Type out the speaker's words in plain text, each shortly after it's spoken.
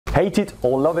Hate it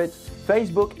or love it,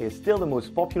 Facebook is still the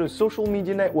most popular social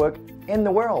media network in the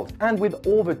world. And with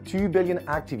over 2 billion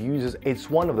active users, it's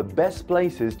one of the best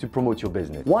places to promote your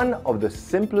business. One of the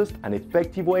simplest and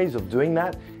effective ways of doing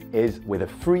that is with a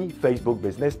free Facebook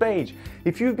business page.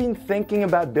 If you've been thinking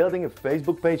about building a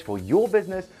Facebook page for your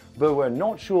business, but were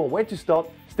not sure where to start,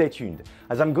 stay tuned,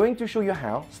 as I'm going to show you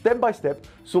how, step by step,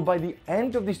 so by the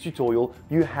end of this tutorial,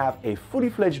 you have a fully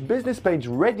fledged business page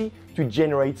ready to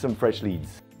generate some fresh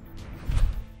leads.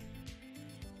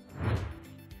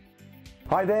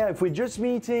 Hi there, if we're just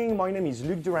meeting, my name is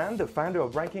Luc Durand, the founder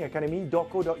of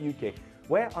rankingacademy.co.uk,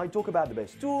 where I talk about the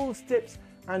best tools, tips,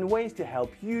 and ways to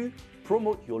help you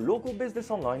promote your local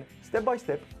business online step by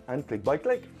step and click by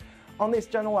click. On this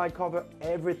channel, I cover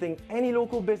everything any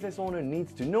local business owner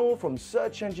needs to know, from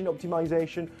search engine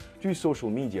optimization to social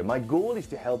media. My goal is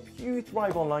to help you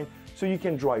thrive online so you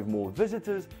can drive more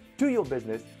visitors to your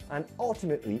business and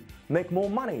ultimately make more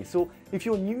money. So if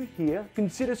you're new here,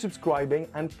 consider subscribing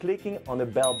and clicking on the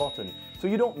bell button so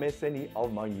you don't miss any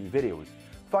of my new videos.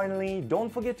 Finally,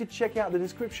 don't forget to check out the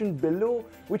description below,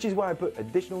 which is where I put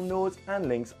additional notes and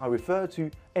links I refer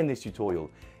to in this tutorial.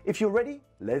 If you're ready,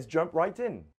 let's jump right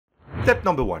in. Step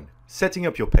number 1, setting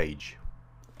up your page.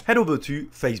 Head over to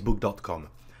facebook.com.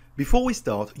 Before we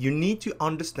start, you need to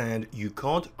understand you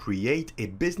can't create a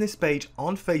business page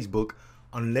on Facebook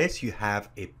unless you have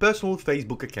a personal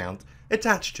Facebook account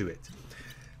attached to it.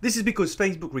 This is because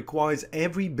Facebook requires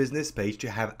every business page to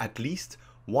have at least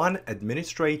one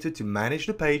administrator to manage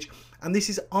the page, and this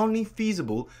is only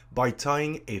feasible by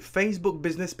tying a Facebook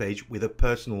business page with a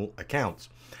personal account.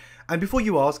 And before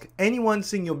you ask, anyone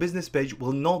seeing your business page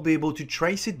will not be able to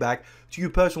trace it back to your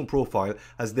personal profile,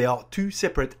 as they are two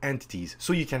separate entities,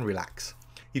 so you can relax.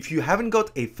 If you haven't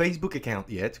got a Facebook account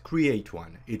yet, create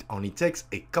one. It only takes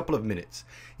a couple of minutes.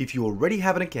 If you already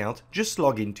have an account, just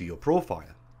log into your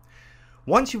profile.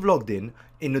 Once you've logged in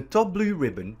the top blue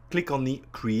ribbon, click on the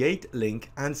Create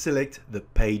link and select the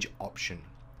Page option.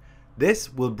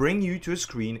 This will bring you to a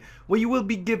screen where you will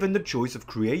be given the choice of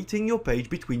creating your page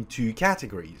between two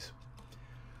categories.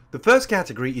 The first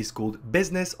category is called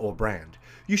Business or Brand.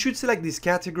 You should select this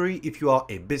category if you are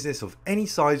a business of any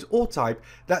size or type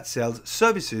that sells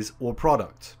services or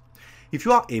products. If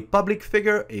you are a public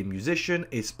figure, a musician,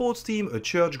 a sports team, a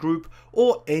church group,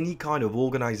 or any kind of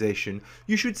organization,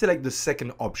 you should select the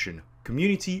second option,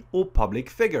 Community or Public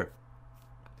Figure.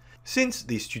 Since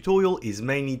this tutorial is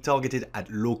mainly targeted at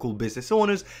local business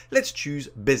owners, let's choose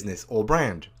Business or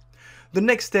Brand. The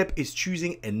next step is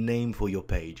choosing a name for your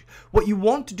page. What you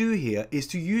want to do here is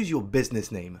to use your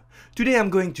business name. Today I'm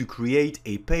going to create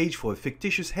a page for a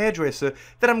fictitious hairdresser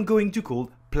that I'm going to call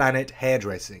Planet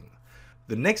Hairdressing.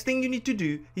 The next thing you need to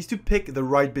do is to pick the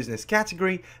right business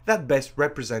category that best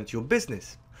represents your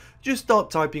business. Just start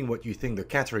typing what you think the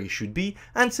category should be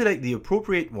and select the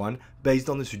appropriate one based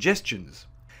on the suggestions.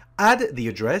 Add the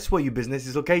address where your business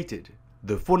is located.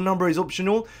 The phone number is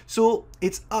optional, so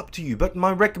it's up to you, but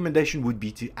my recommendation would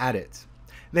be to add it.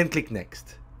 Then click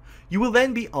Next. You will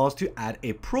then be asked to add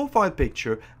a profile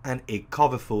picture and a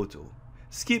cover photo.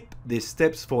 Skip these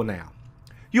steps for now.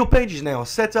 Your page is now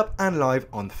set up and live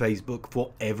on Facebook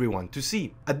for everyone to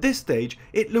see. At this stage,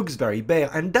 it looks very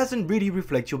bare and doesn't really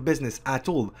reflect your business at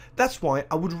all. That's why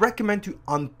I would recommend to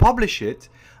unpublish it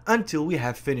until we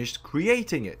have finished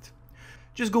creating it.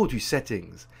 Just go to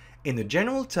Settings. In the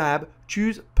General tab,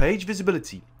 choose Page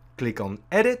Visibility. Click on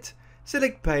Edit,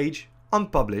 select Page,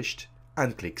 Unpublished,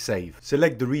 and click Save.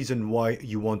 Select the reason why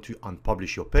you want to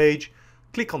unpublish your page,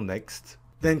 click on Next,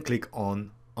 then click on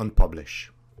Unpublish.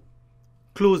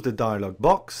 Close the dialog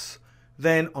box,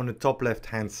 then on the top left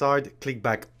hand side, click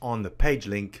back on the page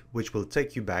link, which will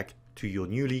take you back to your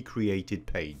newly created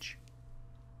page.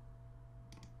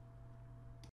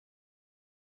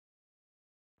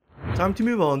 Time to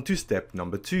move on to step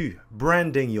number 2,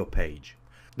 branding your page.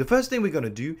 The first thing we're going to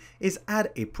do is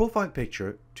add a profile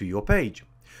picture to your page.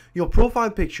 Your profile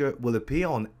picture will appear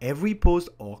on every post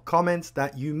or comments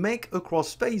that you make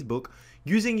across Facebook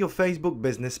using your Facebook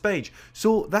business page,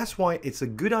 so that's why it's a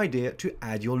good idea to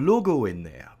add your logo in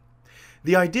there.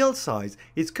 The ideal size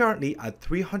is currently at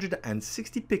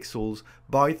 360 pixels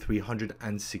by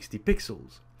 360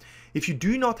 pixels. If you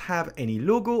do not have any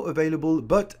logo available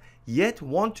but yet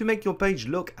want to make your page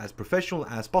look as professional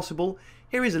as possible,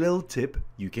 here is a little tip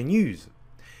you can use.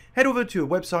 Head over to a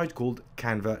website called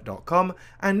canva.com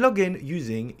and log in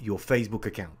using your Facebook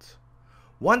account.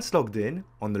 Once logged in,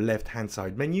 on the left hand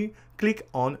side menu, click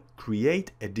on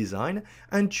Create a Design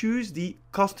and choose the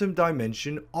Custom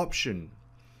Dimension option.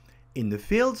 In the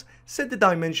fields, set the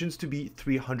dimensions to be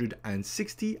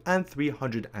 360 and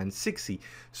 360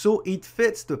 so it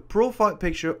fits the profile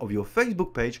picture of your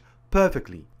Facebook page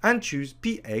perfectly, and choose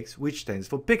px, which stands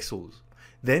for pixels.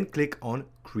 Then click on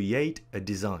Create a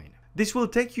Design. This will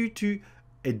take you to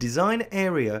a design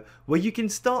area where you can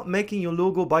start making your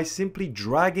logo by simply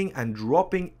dragging and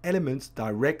dropping elements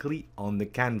directly on the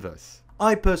canvas.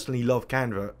 I personally love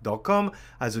canva.com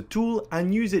as a tool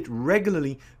and use it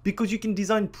regularly because you can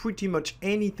design pretty much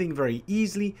anything very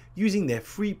easily using their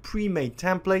free pre-made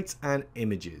templates and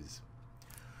images.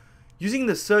 Using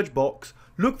the search box,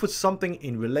 look for something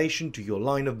in relation to your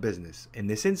line of business. In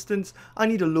this instance, I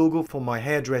need a logo for my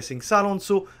hairdressing salon,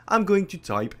 so I'm going to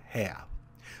type hair.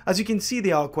 As you can see,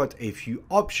 there are quite a few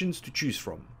options to choose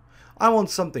from. I want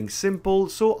something simple,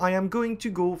 so I am going to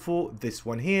go for this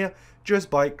one here just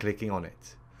by clicking on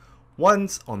it.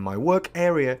 Once on my work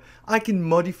area, I can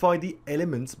modify the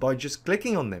elements by just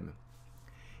clicking on them.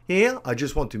 Here, I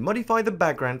just want to modify the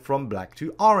background from black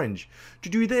to orange. To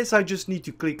do this, I just need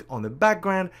to click on the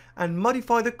background and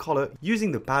modify the color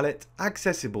using the palette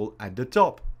accessible at the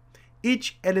top.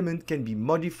 Each element can be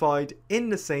modified in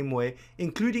the same way,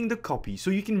 including the copy, so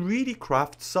you can really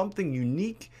craft something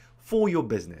unique for your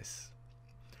business.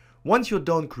 Once you're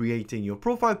done creating your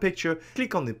profile picture,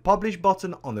 click on the Publish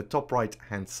button on the top right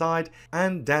hand side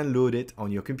and download it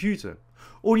on your computer.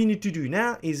 All you need to do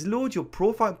now is load your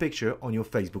profile picture on your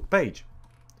Facebook page.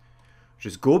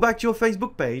 Just go back to your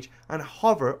Facebook page and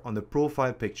hover on the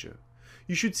profile picture.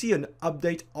 You should see an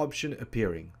update option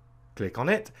appearing. Click on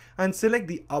it and select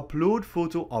the Upload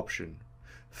Photo option.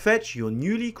 Fetch your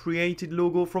newly created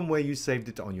logo from where you saved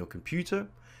it on your computer,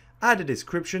 add a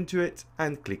description to it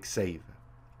and click Save.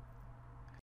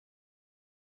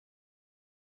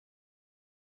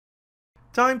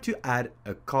 Time to add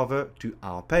a cover to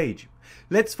our page.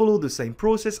 Let's follow the same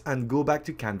process and go back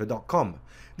to canva.com.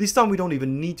 This time we don't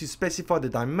even need to specify the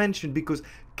dimension because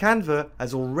Canva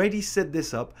has already set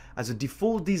this up as a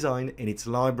default design in its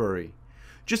library.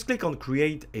 Just click on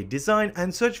Create a Design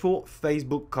and search for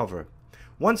Facebook cover.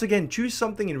 Once again, choose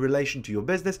something in relation to your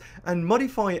business and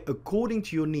modify it according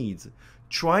to your needs.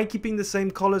 Try keeping the same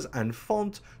colors and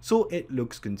font so it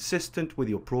looks consistent with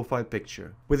your profile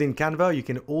picture. Within Canva, you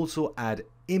can also add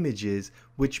images,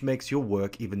 which makes your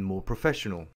work even more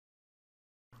professional.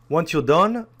 Once you're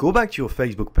done, go back to your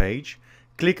Facebook page,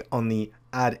 click on the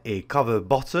Add a Cover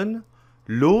button,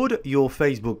 load your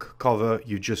Facebook cover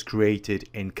you just created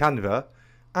in Canva,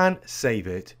 and save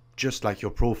it just like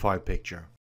your profile picture.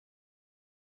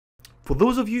 For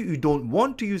those of you who don't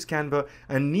want to use Canva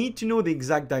and need to know the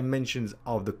exact dimensions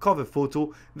of the cover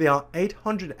photo, they are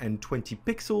 820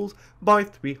 pixels by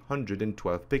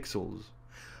 312 pixels.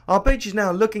 Our page is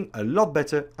now looking a lot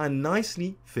better and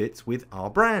nicely fits with our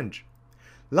brand.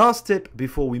 Last tip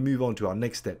before we move on to our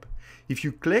next step. If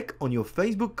you click on your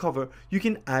Facebook cover, you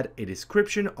can add a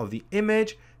description of the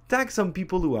image, tag some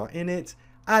people who are in it,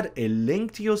 add a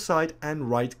link to your site and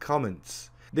write comments.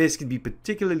 This can be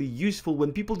particularly useful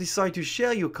when people decide to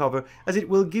share your cover, as it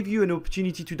will give you an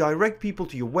opportunity to direct people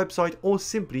to your website or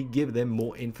simply give them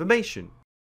more information.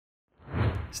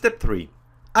 Step 3.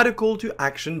 Add a call to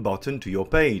action button to your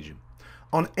page.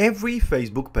 On every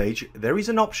Facebook page, there is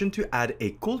an option to add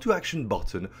a call to action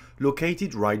button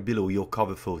located right below your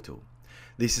cover photo.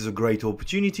 This is a great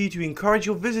opportunity to encourage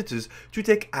your visitors to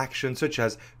take action such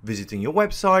as visiting your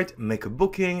website, make a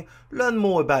booking, learn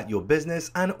more about your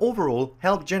business, and overall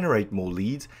help generate more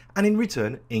leads and in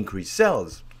return increase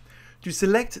sales. To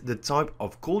select the type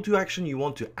of call to action you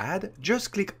want to add,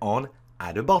 just click on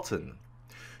Add a button.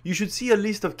 You should see a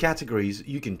list of categories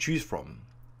you can choose from.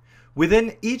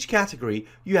 Within each category,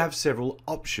 you have several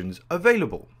options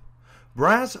available.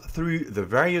 Browse through the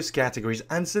various categories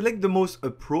and select the most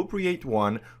appropriate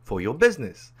one for your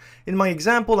business. In my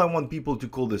example, I want people to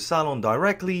call the salon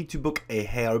directly to book a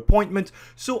hair appointment,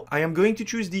 so I am going to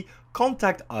choose the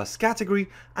Contact Us category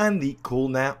and the Call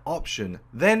Now option.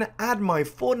 Then add my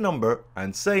phone number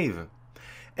and save.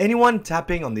 Anyone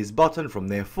tapping on this button from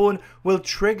their phone will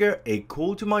trigger a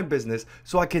call to my business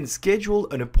so I can schedule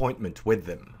an appointment with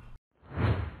them.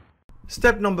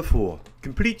 Step number 4.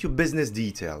 Complete your business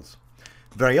details.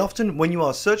 Very often, when you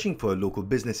are searching for a local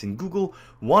business in Google,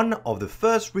 one of the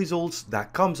first results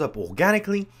that comes up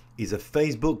organically is a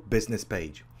Facebook business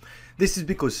page. This is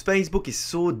because Facebook is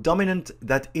so dominant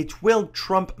that it will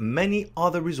trump many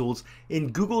other results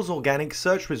in Google's organic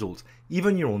search results,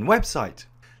 even your own website.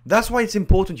 That's why it's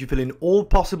important you fill in all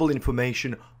possible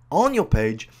information on your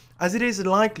page, as it is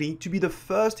likely to be the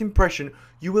first impression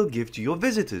you will give to your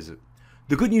visitors.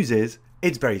 The good news is,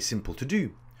 it's very simple to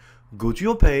do. Go to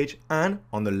your page and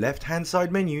on the left hand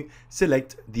side menu,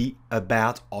 select the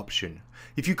About option.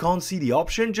 If you can't see the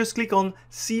option, just click on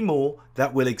See More,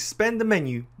 that will expand the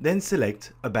menu, then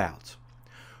select About.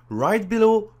 Right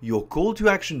below your call to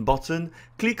action button,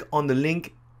 click on the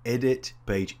link Edit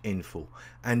Page Info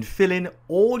and fill in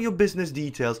all your business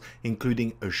details,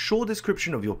 including a short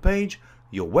description of your page,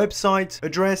 your website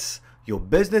address, your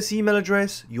business email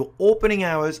address, your opening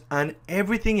hours, and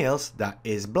everything else that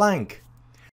is blank.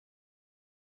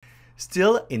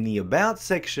 Still, in the About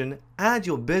section, add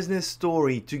your business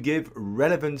story to give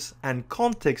relevance and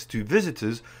context to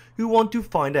visitors who want to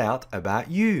find out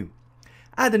about you.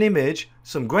 Add an image,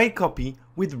 some great copy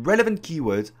with relevant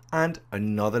keywords, and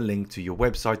another link to your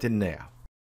website in there.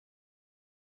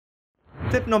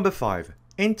 Tip number 5.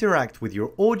 Interact with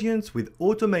your audience with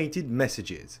automated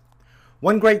messages.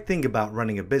 One great thing about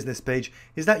running a business page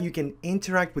is that you can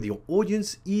interact with your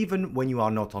audience even when you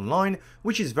are not online,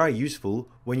 which is very useful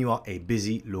when you are a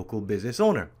busy local business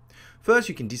owner. First,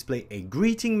 you can display a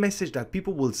greeting message that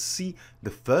people will see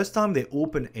the first time they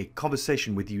open a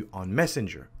conversation with you on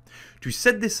Messenger. To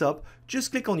set this up,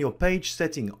 just click on your page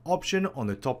setting option on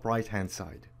the top right hand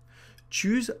side.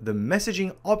 Choose the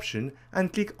messaging option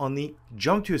and click on the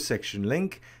Jump to a Section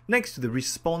link next to the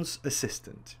Response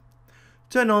Assistant.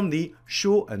 Turn on the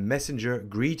Show a Messenger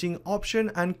Greeting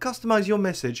option and customize your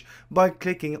message by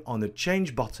clicking on the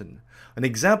Change button. An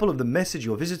example of the message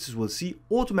your visitors will see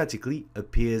automatically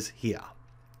appears here.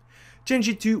 Change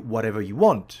it to whatever you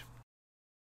want.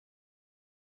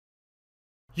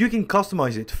 You can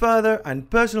customize it further and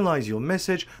personalize your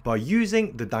message by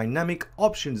using the dynamic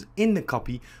options in the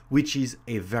copy, which is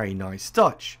a very nice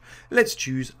touch. Let's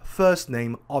choose first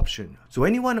name option. So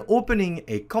anyone opening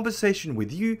a conversation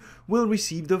with you will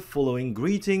receive the following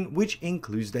greeting, which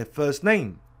includes their first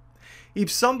name. If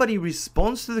somebody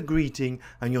responds to the greeting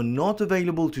and you're not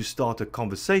available to start a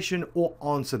conversation or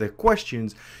answer their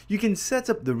questions, you can set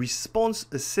up the Response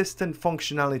Assistant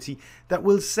functionality that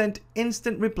will send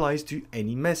instant replies to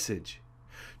any message.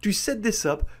 To set this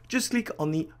up, just click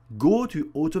on the Go to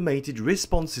Automated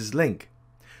Responses link.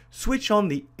 Switch on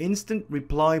the Instant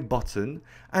Reply button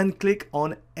and click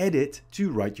on Edit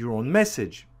to write your own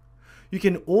message. You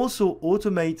can also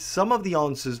automate some of the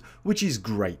answers, which is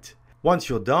great. Once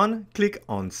you're done, click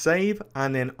on Save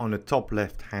and then on the top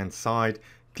left hand side,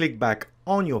 click back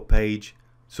on your page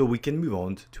so we can move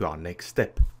on to our next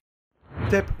step.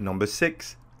 Step number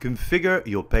 6. Configure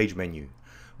your page menu.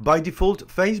 By default,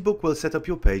 Facebook will set up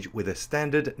your page with a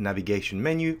standard navigation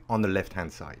menu on the left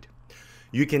hand side.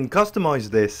 You can customize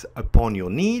this upon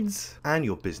your needs and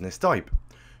your business type.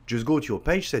 Just go to your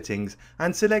page settings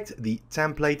and select the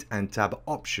Template and Tab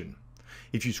option.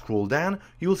 If you scroll down,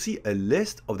 you'll see a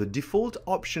list of the default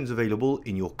options available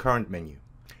in your current menu.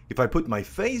 If I put my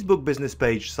Facebook business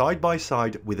page side by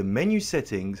side with the menu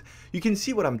settings, you can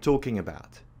see what I'm talking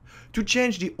about. To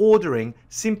change the ordering,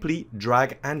 simply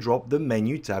drag and drop the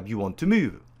menu tab you want to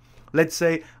move. Let's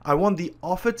say I want the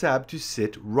offer tab to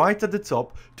sit right at the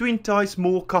top to entice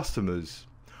more customers.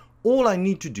 All I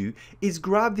need to do is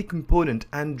grab the component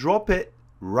and drop it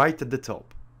right at the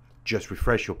top. Just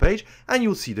refresh your page and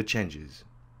you'll see the changes.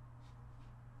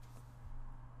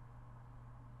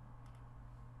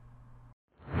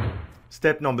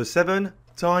 Step number 7.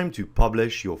 Time to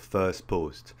publish your first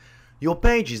post. Your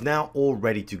page is now all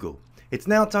ready to go. It's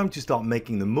now time to start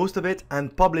making the most of it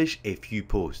and publish a few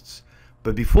posts.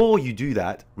 But before you do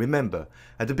that, remember,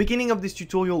 at the beginning of this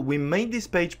tutorial we made this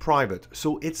page private,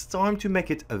 so it's time to make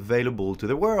it available to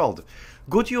the world.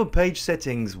 Go to your page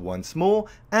settings once more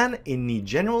and in the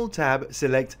General tab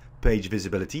select Page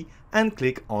Visibility and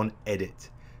click on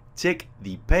Edit. Tick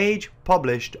the Page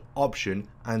Published option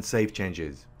and save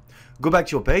changes. Go back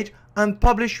to your page and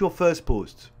publish your first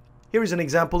post. Here is an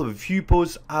example of a few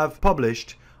posts I've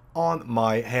published on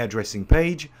my hairdressing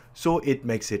page, so it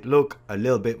makes it look a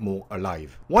little bit more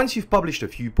alive. Once you've published a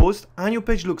few posts and your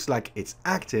page looks like it's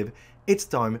active, it's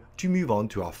time to move on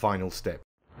to our final step.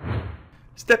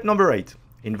 Step number 8.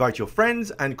 Invite your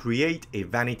friends and create a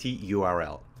vanity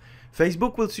URL.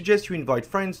 Facebook will suggest you invite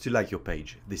friends to like your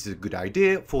page. This is a good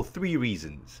idea for 3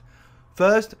 reasons.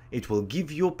 First, it will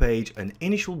give your page an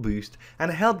initial boost and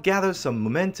help gather some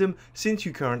momentum since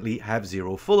you currently have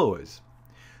 0 followers.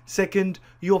 Second,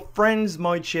 your friends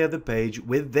might share the page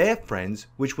with their friends,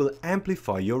 which will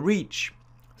amplify your reach.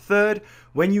 Third,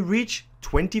 when you reach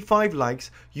 25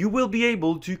 likes, you will be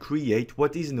able to create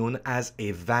what is known as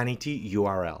a vanity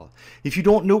URL. If you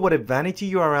don't know what a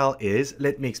vanity URL is,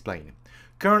 let me explain.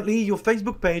 Currently, your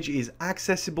Facebook page is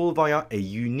accessible via a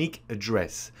unique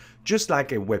address, just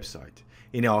like a website.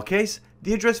 In our case,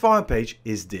 the address for our page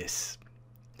is this.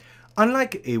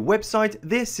 Unlike a website,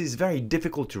 this is very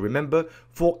difficult to remember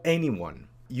for anyone.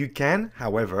 You can,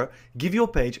 however, give your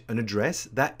page an address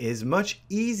that is much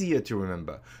easier to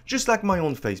remember, just like my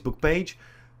own Facebook page,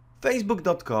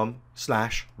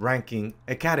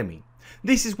 facebook.com/rankingacademy.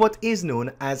 This is what is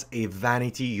known as a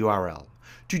vanity URL.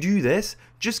 To do this,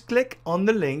 just click on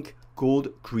the link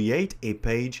called Create a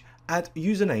Page at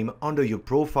username under your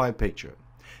profile picture.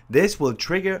 This will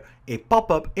trigger a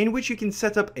pop-up in which you can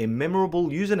set up a memorable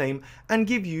username and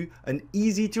give you an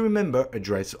easy to remember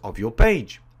address of your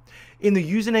page. In the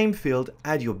username field,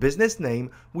 add your business name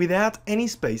without any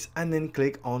space and then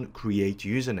click on Create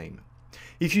Username.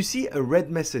 If you see a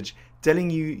red message telling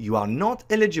you you are not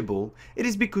eligible, it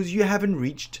is because you haven't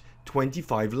reached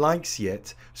 25 likes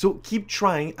yet, so keep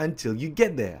trying until you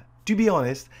get there. To be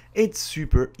honest, it's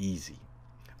super easy.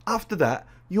 After that,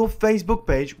 your Facebook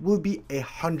page will be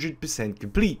 100%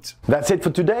 complete. That's it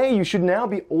for today. You should now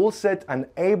be all set and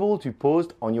able to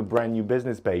post on your brand new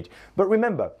business page. But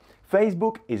remember,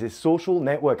 Facebook is a social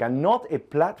network and not a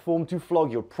platform to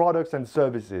flog your products and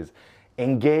services.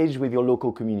 Engage with your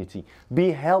local community,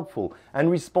 be helpful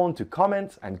and respond to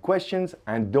comments and questions,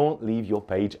 and don't leave your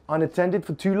page unattended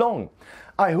for too long.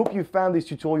 I hope you found this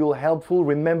tutorial helpful.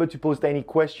 Remember to post any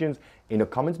questions in the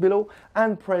comments below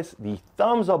and press the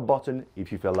thumbs up button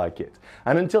if you feel like it.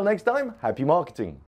 And until next time, happy marketing!